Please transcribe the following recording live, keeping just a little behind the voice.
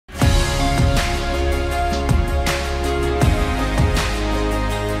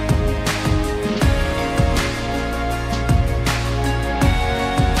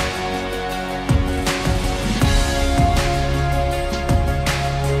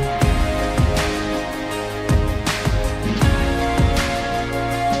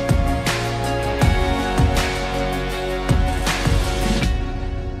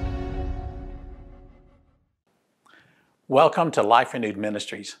Welcome to Life Renewed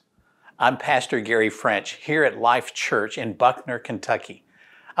Ministries. I'm Pastor Gary French here at Life Church in Buckner, Kentucky.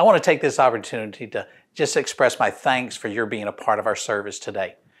 I want to take this opportunity to just express my thanks for your being a part of our service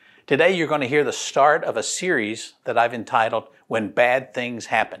today. Today you're going to hear the start of a series that I've entitled When Bad Things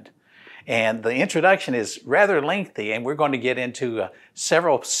Happened. And the introduction is rather lengthy, and we're going to get into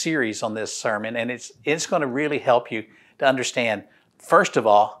several series on this sermon, and it's going to really help you to understand, first of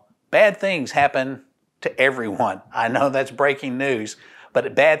all, bad things happen to everyone. I know that's breaking news,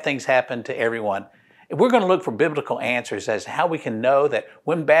 but bad things happen to everyone. We're going to look for biblical answers as to how we can know that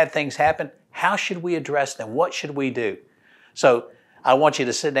when bad things happen, how should we address them? What should we do? So I want you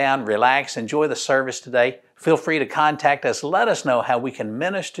to sit down, relax, enjoy the service today. Feel free to contact us. Let us know how we can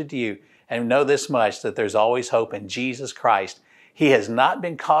minister to you, and know this much, that there's always hope in Jesus Christ. He has not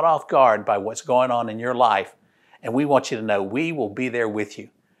been caught off guard by what's going on in your life, and we want you to know we will be there with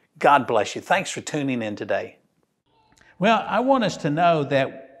you. God bless you. Thanks for tuning in today. Well, I want us to know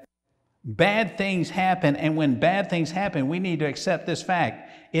that bad things happen, and when bad things happen, we need to accept this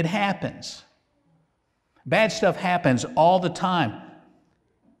fact. It happens. Bad stuff happens all the time.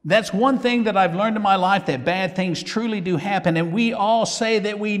 That's one thing that I've learned in my life, that bad things truly do happen, and we all say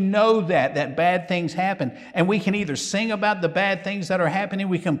that we know that bad things happen, and we can either sing about the bad things that are happening,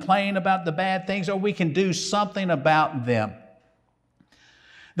 we complain about the bad things, or we can do something about them.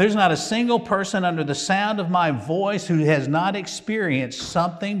 There's not a single person under the sound of my voice who has not experienced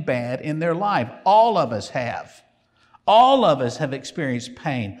something bad in their life. All of us have. All of us have experienced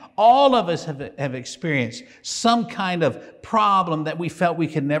pain. All of us have experienced some kind of problem that we felt we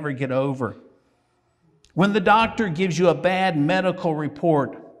could never get over. When the doctor gives you a bad medical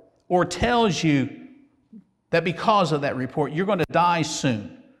report or tells you that because of that report you're going to die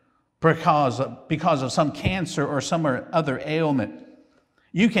soon because of some cancer or some other ailment,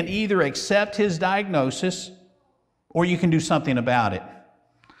 you can either accept his diagnosis or you can do something about it.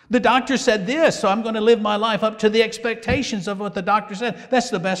 The doctor said this, so I'm going to live my life up to the expectations of what the doctor said. That's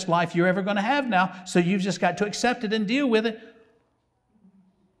the best life you're ever going to have now, so you've just got to accept it and deal with it.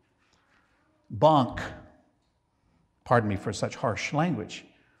 Bunk. Pardon me for such harsh language.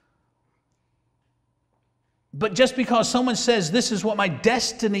 But just because someone says this is what my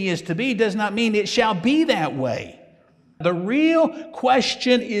destiny is to be does not mean it shall be that way. The real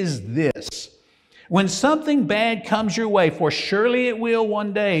question is this. When something bad comes your way, for surely it will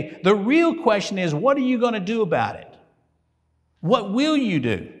one day, the real question is, what are you going to do about it? What will you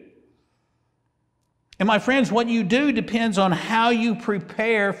do? And my friends, what you do depends on how you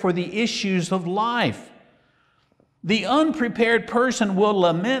prepare for the issues of life. The unprepared person will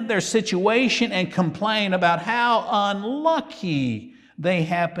lament their situation and complain about how unlucky they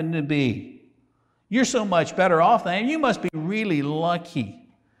happen to be. You're so much better off than you must be really lucky.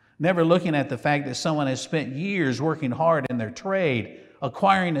 Never looking at the fact that someone has spent years working hard in their trade,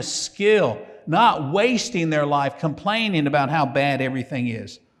 acquiring a skill, not wasting their life complaining about how bad everything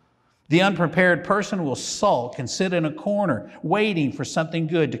is. The unprepared person will sulk and sit in a corner waiting for something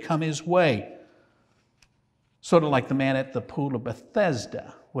good to come his way. Sort of like the man at the pool of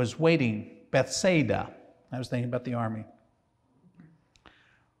Bethesda was waiting, Bethsaida. I was thinking about the army.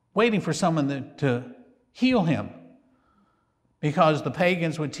 Waiting for someone to heal him. Because the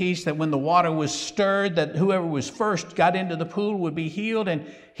pagans would teach that when the water was stirred, that whoever was first got into the pool would be healed.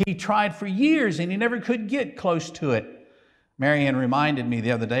 And he tried for years and he never could get close to it. Marianne reminded me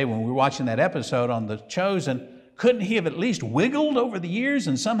the other day when we were watching that episode on The Chosen, couldn't he have at least wiggled over the years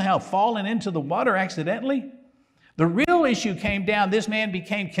and somehow fallen into the water accidentally? The real issue came down. This man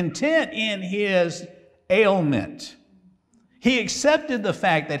became content in his ailment. He accepted the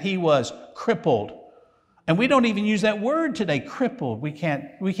fact that he was crippled. And we don't even use that word today, crippled. We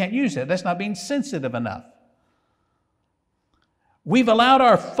can't use that. That's not being sensitive enough. We've allowed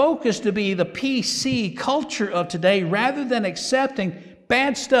our focus to be the PC culture of today rather than accepting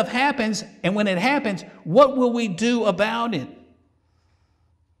bad stuff happens, and when it happens, what will we do about it?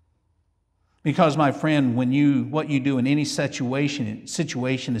 Because, my friend, what you do in any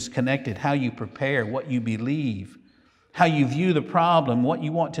situation is connected. How you prepare, what you believe, how you view the problem, what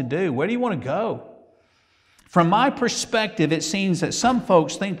you want to do. Where do you want to go? From my perspective, it seems that some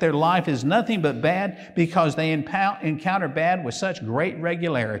folks think their life is nothing but bad because they encounter bad with such great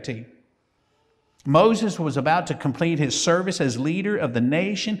regularity. Moses was about to complete his service as leader of the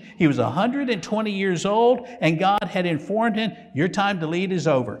nation. He was 120 years old, and God had informed him, your time to lead is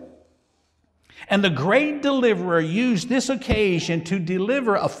over. And the great deliverer used this occasion to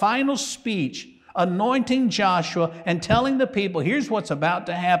deliver a final speech anointing Joshua and telling the people, here's what's about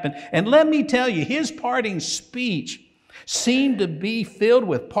to happen. And let me tell you, his parting speech seemed to be filled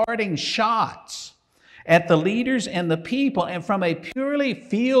with parting shots at the leaders and the people, and from a purely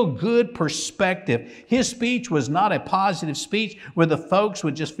feel-good perspective. His speech was not a positive speech where the folks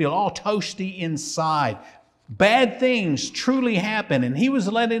would just feel all toasty inside. Bad things truly happen, and he was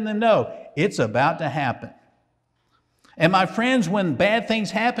letting them know it's about to happen. And my friends, when bad things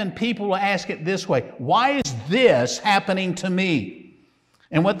happen, people will ask it this way: why is this happening to me?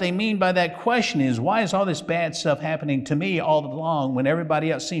 And what they mean by that question is, why is all this bad stuff happening to me all along when everybody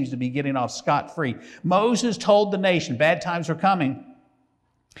else seems to be getting off scot-free? Moses told the nation bad times were coming.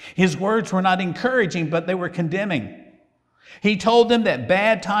 His words were not encouraging, but they were condemning. He told them that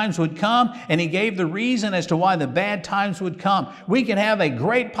bad times would come, and he gave the reason as to why the bad times would come. We can have a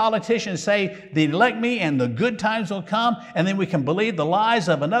great politician say, "They elect me and the good times will come," and then we can believe the lies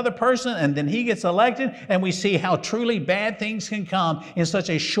of another person, and then he gets elected, and we see how truly bad things can come in such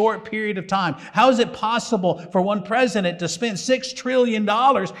a short period of time. How is it possible for one president to spend $6 trillion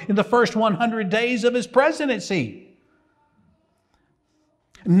in the first 100 days of his presidency?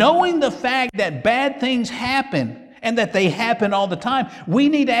 Knowing the fact that bad things happen, and that they happen all the time, we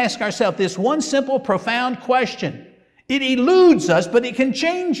need to ask ourselves this one simple, profound question. It eludes us, but it can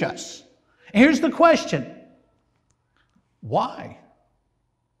change us. And here's the question: why?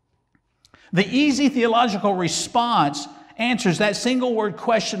 The easy theological response answers that single word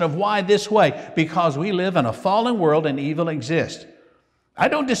question of why this way: because we live in a fallen world and evil exists. I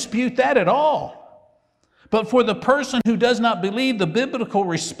don't dispute that at all. But for the person who does not believe the biblical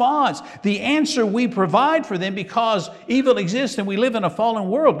response, the answer we provide for them, because evil exists and we live in a fallen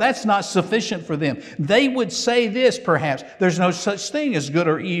world, that's not sufficient for them. They would say this perhaps: there's no such thing as good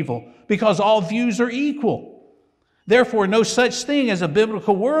or evil because all views are equal. Therefore, no such thing as a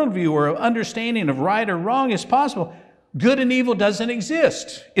biblical worldview or understanding of right or wrong is possible. Good and evil doesn't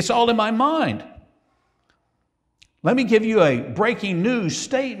exist. It's all in my mind. Let me give you a breaking news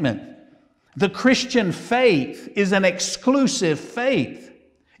statement. The Christian faith is an exclusive faith.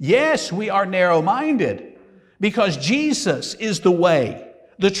 Yes, we are narrow-minded because Jesus is the way,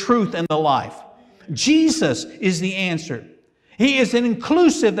 the truth, and the life. Jesus is the answer. He is an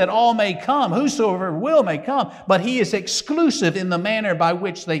inclusive that all may come, whosoever will may come, but He is exclusive in the manner by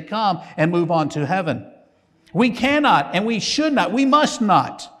which they come and move on to heaven. We cannot and we should not, we must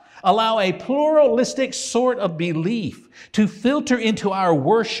not allow a pluralistic sort of belief to filter into our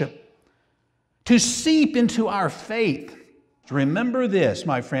worship, to seep into our faith. Remember this,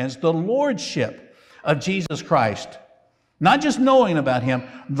 my friends: the lordship of Jesus Christ. Not just knowing about Him,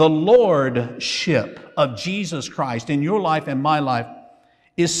 the lordship of Jesus Christ in your life and my life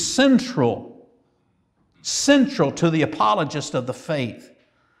is central to the apologist of the faith,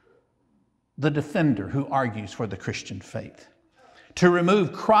 the defender who argues for the Christian faith. To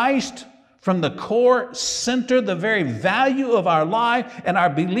remove Christ from the core center, the very value of our life and our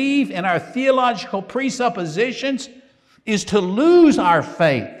belief and our theological presuppositions, is to lose our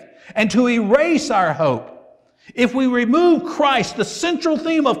faith and to erase our hope. If we remove Christ, the central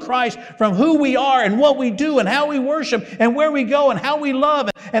theme of Christ, from who we are and what we do and how we worship and where we go and how we love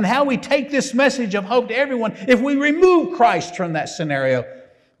and how we take this message of hope to everyone, if we remove Christ from that scenario,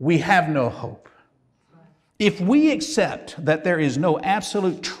 we have no hope. If we accept that there is no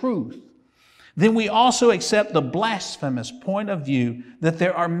absolute truth, then we also accept the blasphemous point of view that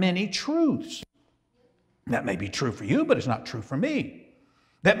there are many truths. That may be true for you, but it's not true for me.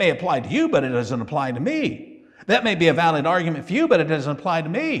 That may apply to you, but it doesn't apply to me. That may be a valid argument for you, but it doesn't apply to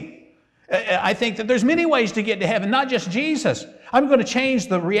me. I think that there's many ways to get to heaven, not just Jesus. I'm going to change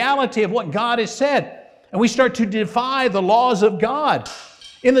the reality of what God has said. And we start to defy the laws of God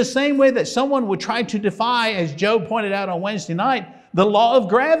in the same way that someone would try to defy, as Joe pointed out on Wednesday night, the law of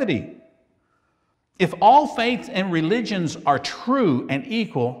gravity. If all faiths and religions are true and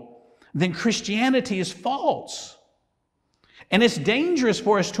equal, then Christianity is false. And it's dangerous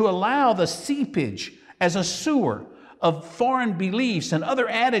for us to allow the seepage as a sewer of foreign beliefs and other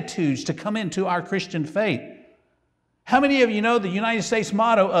attitudes to come into our Christian faith. How many of you know the United States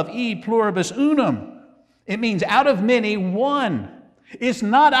motto of E pluribus unum? It means out of many, one. It's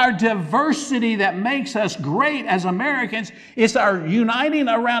not our diversity that makes us great as Americans. It's our uniting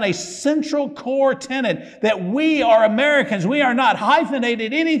around a central core tenet that we are Americans. We are not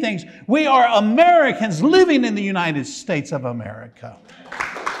hyphenated anything. We are Americans living in the United States of America.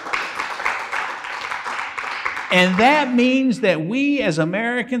 And that means that we as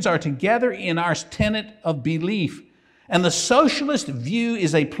Americans are together in our tenet of belief. And the socialist view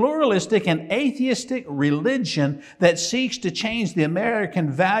is a pluralistic and atheistic religion that seeks to change the American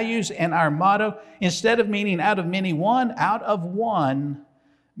values and our motto. Instead of meaning out of many one, out of one,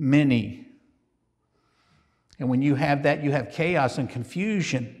 many. And when you have that, you have chaos and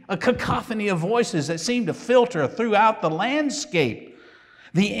confusion, a cacophony of voices that seem to filter throughout the landscape.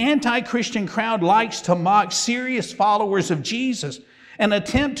 The anti-Christian crowd likes to mock serious followers of Jesus and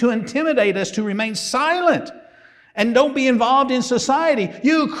attempt to intimidate us to remain silent and don't be involved in society.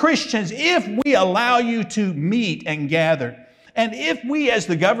 You Christians, if we allow you to meet and gather, and if we as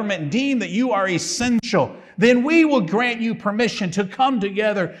the government deem that you are essential, then we will grant you permission to come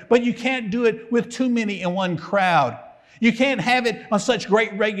together, but you can't do it with too many in one crowd. You can't have it on such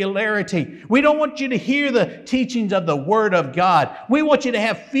great regularity. We don't want you to hear the teachings of the Word of God. We want you to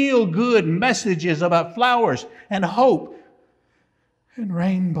have feel-good messages about flowers and hope and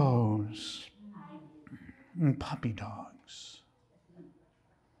rainbows and puppy dogs.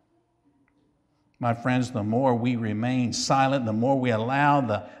 My friends, the more we remain silent, the more we allow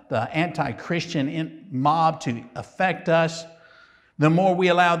the anti-Christian mob to affect us, the more we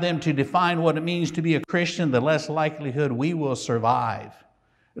allow them to define what it means to be a Christian, the less likelihood we will survive.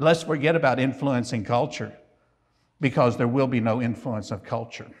 Let's forget about influencing culture, because there will be no influence of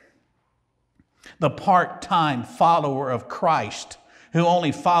culture. The part-time follower of Christ, who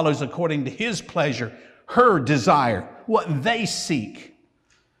only follows according to his pleasure, her desire, what they seek,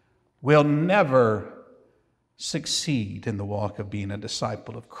 will never succeed in the walk of being a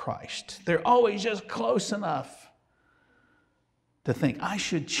disciple of Christ. They're always just close enough to think, I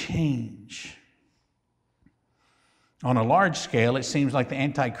should change. On a large scale, it seems like the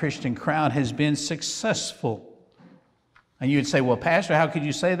anti-Christian crowd has been successful. And you'd say, well, Pastor, how could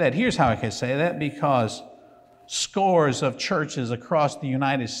you say that? Here's how I can say that: because scores of churches across the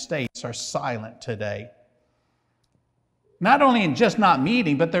United States are silent today. Not only in just not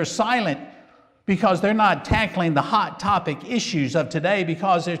meeting, but they're silent because they're not tackling the hot topic issues of today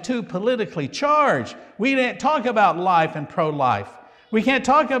because they're too politically charged. We didn't talk about life and pro-life. We can't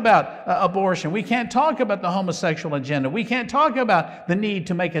talk about abortion. We can't talk about the homosexual agenda. We can't talk about the need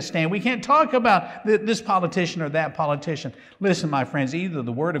to make a stand. We can't talk about this politician or that politician. Listen, my friends, either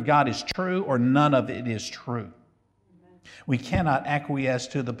the Word of God is true or none of it is true. We cannot acquiesce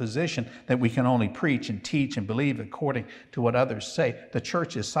to the position that we can only preach and teach and believe according to what others say. The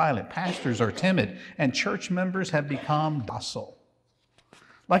church is silent, pastors are timid, and church members have become docile.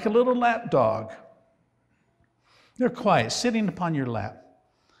 Like a little lap dog. They're quiet, sitting upon your lap.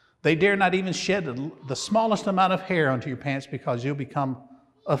 They dare not even shed the smallest amount of hair onto your pants because you'll become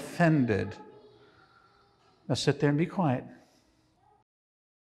offended. Now sit there and be quiet.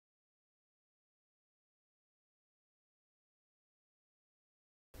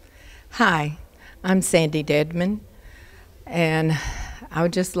 Hi, I'm Sandy Dedman, and I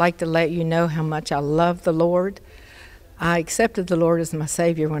would just like to let you know how much I love the Lord. I accepted the Lord as my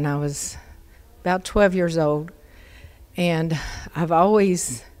Savior when I was about 12 years old, and I've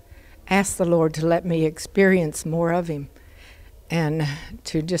always asked the Lord to let me experience more of Him and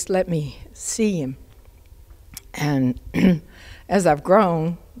to just let me see Him. And as I've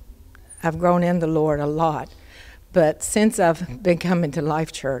grown in the Lord a lot, but since I've been coming to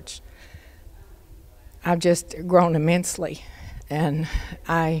Life Church, I've just grown immensely, and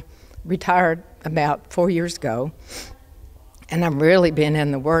I retired about 4 years ago, and I've really been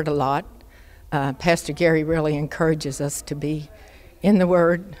in the Word a lot. Pastor Gary really encourages us to be in the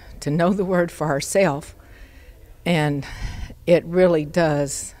Word, to know the Word for ourselves, and it really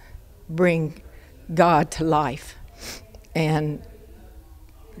does bring God to life. And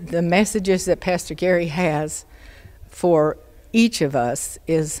the messages that Pastor Gary has for each of us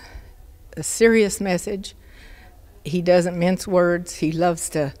is a serious message. He doesn't mince words. He loves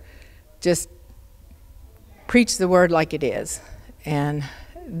to just preach the Word like it is. And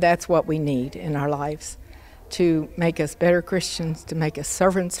that's what we need in our lives, to make us better Christians, to make us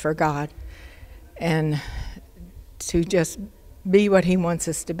servants for God, and to just be what He wants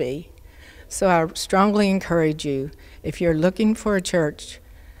us to be. So I strongly encourage you, if you're looking for a church,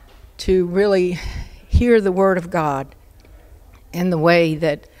 to really hear the Word of God in the way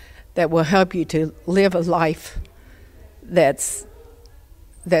that will help you to live a life that's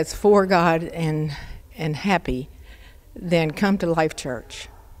for God and happy, then come to Life Church.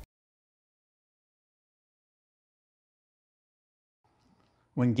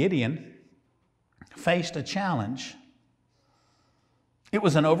 When Gideon faced a challenge, it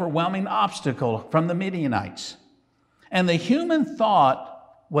was an overwhelming obstacle from the Midianites. And the human thought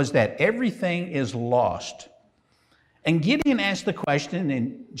was that everything is lost. And Gideon asked the question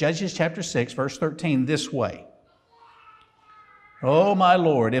in Judges chapter 6, verse 13, this way: "Oh, my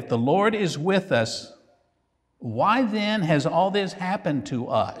Lord, if the Lord is with us, why then has all this happened to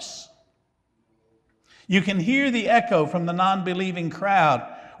us?" You can hear the echo from the non-believing crowd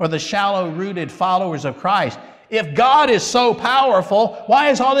or the shallow-rooted followers of Christ. If God is so powerful, why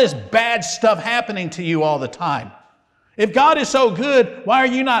is all this bad stuff happening to you all the time? If God is so good, why are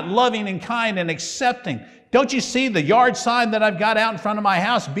you not loving and kind and accepting? Don't you see the yard sign that I've got out in front of my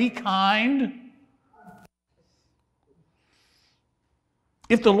house? Be kind.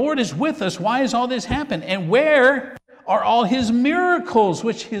 If the Lord is with us, why has all this happened? And where are all His miracles,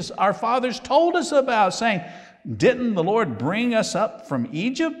 which our fathers told us about, saying, didn't the Lord bring us up from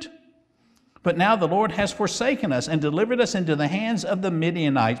Egypt? But now the Lord has forsaken us and delivered us into the hands of the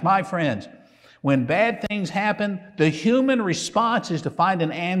Midianites. My friends, when bad things happen, the human response is to find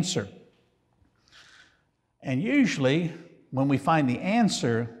an answer. And usually, when we find the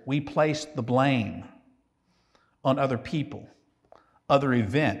answer, we place the blame on other people, other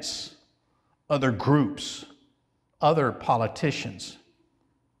events, other groups, other politicians.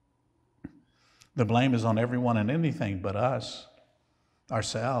 The blame is on everyone and anything but us,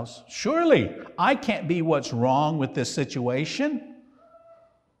 ourselves. Surely, I can't be what's wrong with this situation.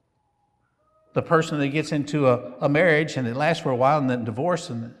 The person that gets into a marriage and it lasts for a while and then divorce,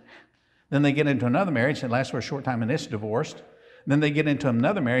 and then they get into another marriage and it lasts for a short time and it's divorced. Then they get into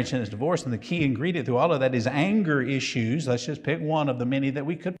another marriage and it's divorced, and the key ingredient through all of that is anger issues. Let's just pick one of the many that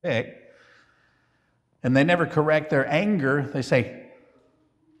we could pick. And they never correct their anger. They say,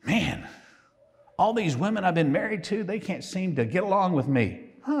 man, all these women I've been married to, they can't seem to get along with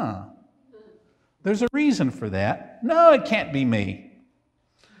me. There's a reason for that. No, it can't be me.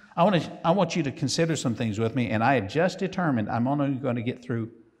 I want you to consider some things with me, and I had just determined I'm only going to get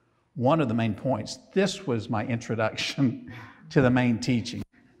through one of the main points. This was my introduction to the main teaching.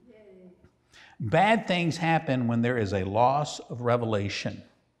 Bad things happen when there is a loss of revelation.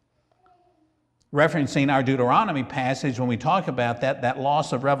 Referencing our Deuteronomy passage, when we talk about that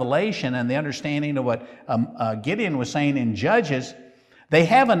loss of revelation and the understanding of what Gideon was saying in Judges, they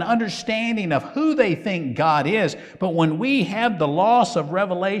have an understanding of who they think God is, but when we have the loss of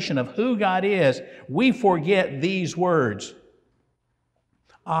revelation of who God is, we forget these words.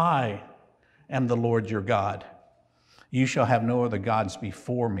 I am the Lord your God. You shall have no other gods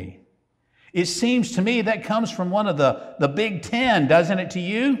before me. It seems to me that comes from one of the Big Ten, doesn't it to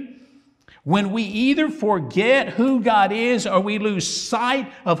you? When we either forget who God is or we lose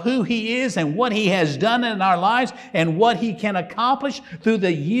sight of who He is and what He has done in our lives and what He can accomplish through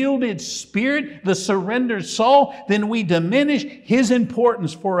the yielded spirit, the surrendered soul, then we diminish His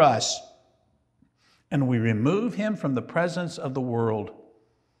importance for us. And we remove Him from the presence of the world.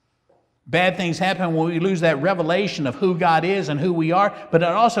 Bad things happen when we lose that revelation of who God is and who we are, but it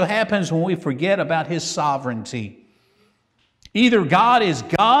also happens when we forget about His sovereignty. Either God is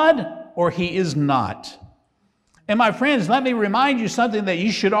God or He is not. And my friends, let me remind you something that you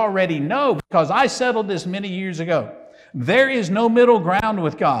should already know, because I settled this many years ago. There is no middle ground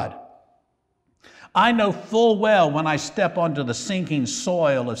with God. I know full well when I step onto the sinking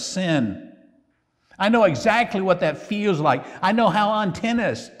soil of sin. I know exactly what that feels like. I know how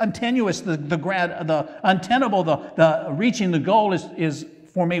untenuous the untenable the reaching the goal is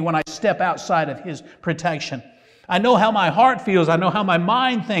for me when I step outside of His protection. I know how my heart feels. I know how my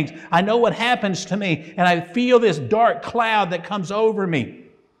mind thinks. I know what happens to me. And I feel this dark cloud that comes over me.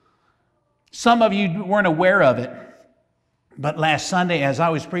 Some of you weren't aware of it. But last Sunday, as I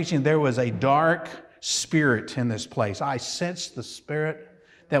was preaching, there was a dark spirit in this place. I sensed the spirit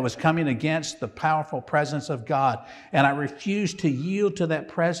that was coming against the powerful presence of God. And I refused to yield to that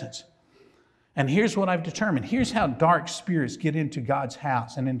presence. And here's what I've determined. Here's how dark spirits get into God's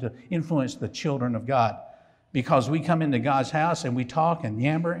house and into influence the children of God. Because we come into God's house and we talk and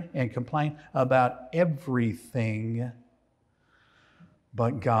yammer and complain about everything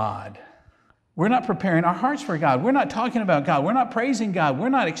but God. We're not preparing our hearts for God. We're not talking about God. We're not praising God. We're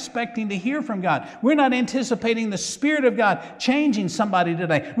not expecting to hear from God. We're not anticipating the Spirit of God changing somebody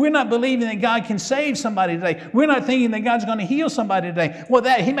today. We're not believing that God can save somebody today. We're not thinking that God's going to heal somebody today. Well,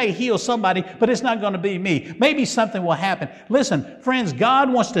 He may heal somebody, but it's not going to be me. Maybe something will happen. Listen, friends,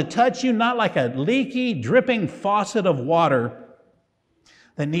 God wants to touch you not like a leaky, dripping faucet of water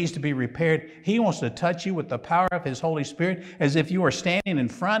that needs to be repaired. He wants to touch you with the power of His Holy Spirit, as if you are standing in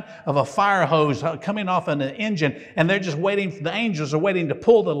front of a fire hose coming off an engine, and they're just waiting, the angels are waiting to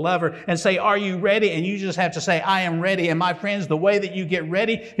pull the lever and say, are you ready? And you just have to say, I am ready. And my friends, the way that you get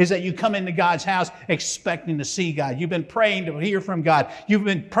ready is that you come into God's house expecting to see God. You've been praying to hear from God. You've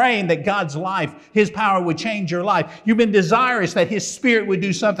been praying that God's life, His power would change your life. You've been desirous that His Spirit would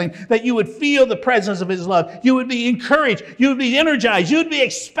do something, that you would feel the presence of His love. You would be encouraged. You would be energized. You would be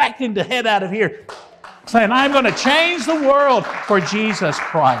expecting to head out of here saying, I'm going to change the world for Jesus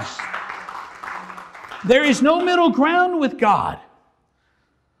Christ. There is no middle ground with God.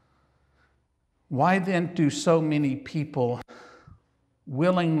 Why then do so many people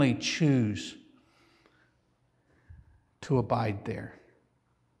willingly choose to abide there?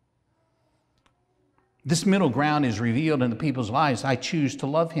 This middle ground is revealed in the people's lives. I choose to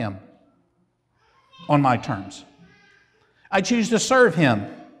love Him on my terms. I choose to serve Him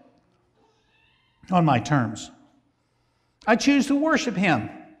on my terms. I choose to worship Him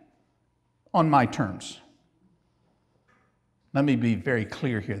on my terms. Let me be very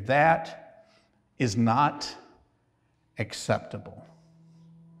clear here. That is not acceptable.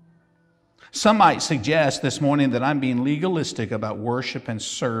 Some might suggest this morning that I'm being legalistic about worship and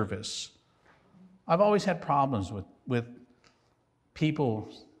service. I've always had problems with people,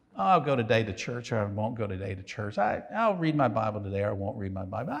 oh, I'll go today to church or I won't go today to church. I'll read my Bible today or I won't read my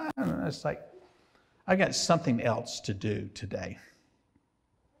Bible. I don't know, it's like, I got something else to do today.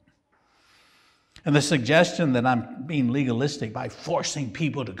 And the suggestion that I'm being legalistic by forcing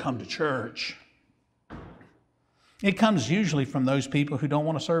people to come to church, it comes usually from those people who don't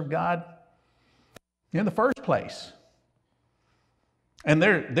want to serve God in the first place. And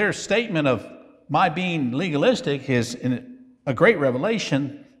their statement of my being legalistic is a great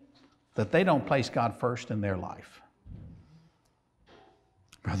revelation that they don't place God first in their life.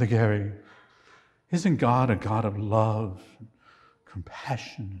 Brother Gary, isn't God a God of love,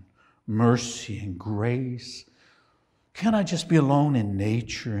 compassion, mercy, and grace? Can't I just be alone in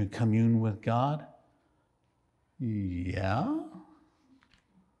nature and commune with God? Yeah.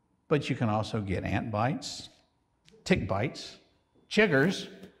 But you can also get ant bites, tick bites, chiggers,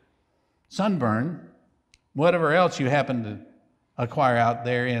 sunburn, whatever else you happen to acquire out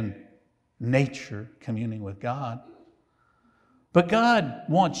there in nature, communing with God. But God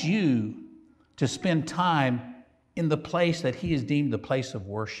wants you to spend time in the place that He has deemed the place of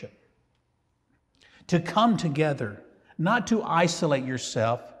worship. To come together, not to isolate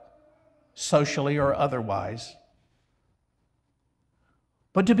yourself socially or otherwise,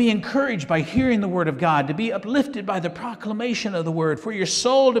 but to be encouraged by hearing the Word of God, to be uplifted by the proclamation of the Word, for your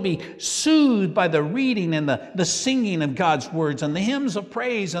soul to be soothed by the reading and the singing of God's words and the hymns of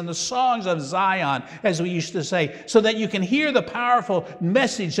praise and the songs of Zion, as we used to say, so that you can hear the powerful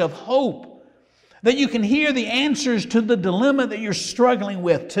message of hope, that you can hear the answers to the dilemma that you're struggling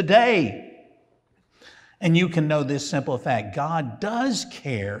with today. And you can know this simple fact: God does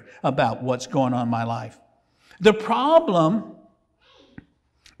care about what's going on in my life. The problem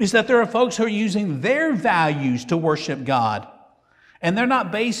is that there are folks who are using their values to worship God, and they're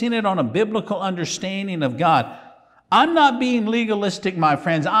not basing it on a biblical understanding of God. I'm not being legalistic, my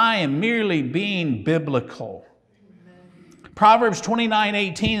friends. I am merely being biblical. Proverbs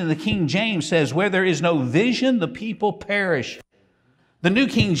 29:18 in the King James says, where there is no vision, the people perish. The New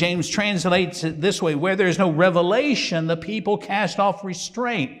King James translates it this way: where there is no revelation, the people cast off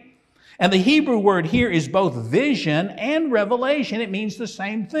restraint. And the Hebrew word here is both vision and revelation. It means the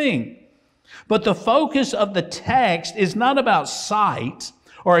same thing. But the focus of the text is not about sight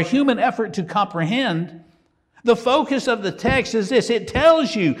or a human effort to comprehend. The focus of the text is this: it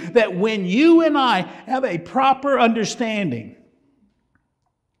tells you that when you and I have a proper understanding,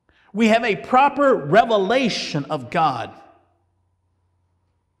 we have a proper revelation of God,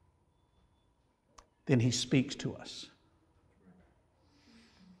 then He speaks to us.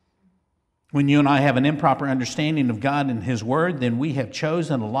 When you and I have an improper understanding of God and His Word, then we have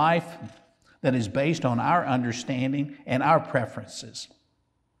chosen a life that is based on our understanding and our preferences.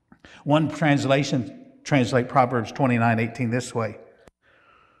 One translation translates Proverbs 29:18 this way: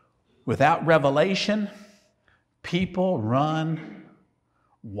 without revelation, people run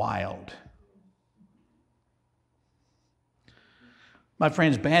wild. My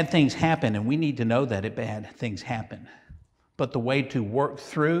friends, bad things happen, and we need to know that bad things happen. But the way to work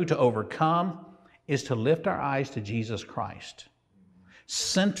through, to overcome, is to lift our eyes to Jesus Christ.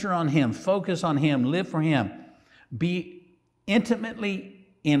 Center on Him, focus on Him, live for Him. Be intimately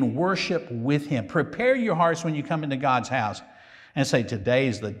in worship with Him. Prepare your hearts when you come into God's house and say, today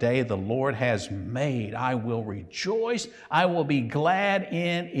is the day the Lord has made. I will rejoice. I will be glad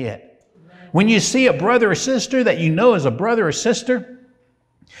in it. When you see a brother or sister that you know is a brother or sister,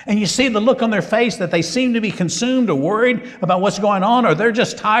 and you see the look on their face that they seem to be consumed or worried about what's going on, or they're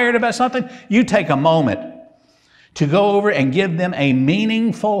just tired about something, you take a moment to go over and give them a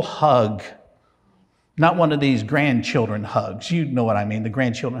meaningful hug. Not one of these grandchildren hugs. You know what I mean. The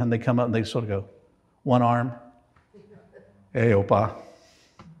grandchildren, and they come up and they sort of go, one arm. Hey, Opa.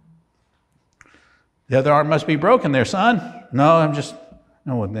 The other arm must be broken there, son. No,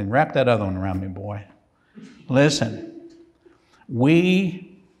 well, then wrap that other one around me, boy. Listen, we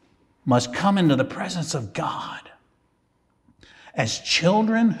must come into the presence of God as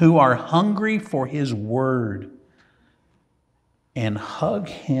children who are hungry for His word, and hug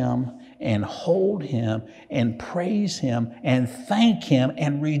Him and hold Him and praise Him and thank Him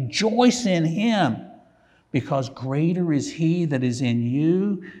and rejoice in Him, because greater is He that is in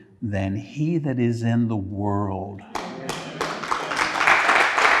you than he that is in the world.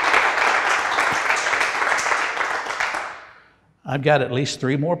 I've got at least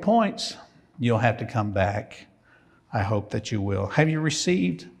 3 more points. You'll have to come back. I hope that you will. Have you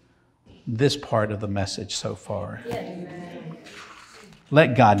received this part of the message so far? Yes.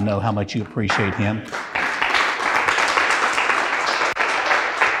 Let God know how much you appreciate Him.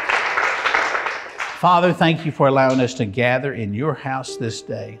 Father, thank you for allowing us to gather in your house this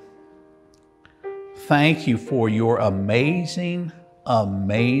day. Thank you for your amazing,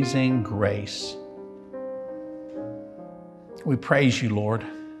 amazing grace. We praise you, Lord.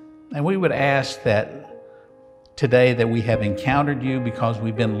 And we would ask that today that we have encountered you because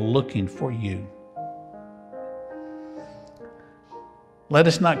we've been looking for you. Let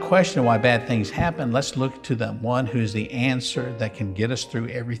us not question why bad things happen. Let's look to the one who's the answer that can get us through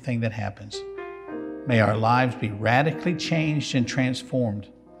everything that happens. May our lives be radically changed and transformed.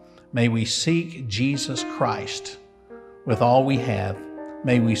 May we seek Jesus Christ with all we have.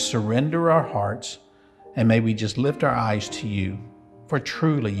 May we surrender our hearts, and may we just lift our eyes to you. For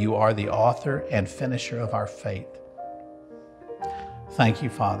truly you are the author and finisher of our faith. Thank you,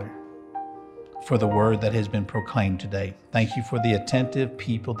 Father, for the word that has been proclaimed today. Thank you for the attentive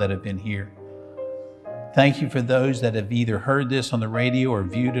people that have been here. Thank you for those that have either heard this on the radio or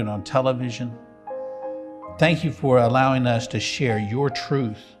viewed it on television. Thank you for allowing us to share your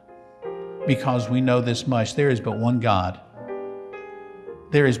truth, because we know this much. There is but one God.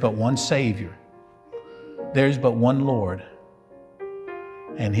 There is but one Savior. There is but one Lord,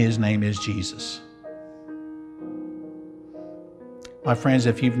 and His name is Jesus. My friends,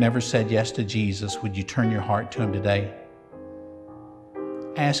 if you've never said yes to Jesus, would you turn your heart to Him today?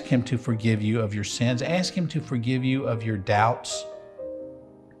 Ask Him to forgive you of your sins. Ask Him to forgive you of your doubts.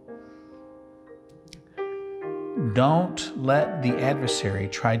 Don't let the adversary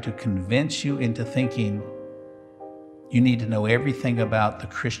try to convince you into thinking you need to know everything about the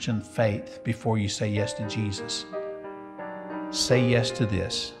Christian faith before you say yes to Jesus. Say yes to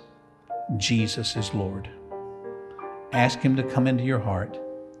this. Jesus is Lord. Ask Him to come into your heart.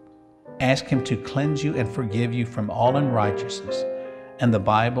 Ask Him to cleanse you and forgive you from all unrighteousness. And the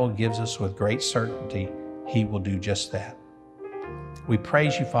Bible gives us with great certainty He will do just that. We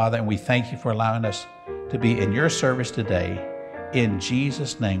praise you, Father, and we thank you for allowing us to be in your service today. In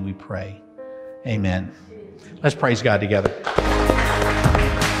Jesus' name we pray. Amen. Let's praise God together.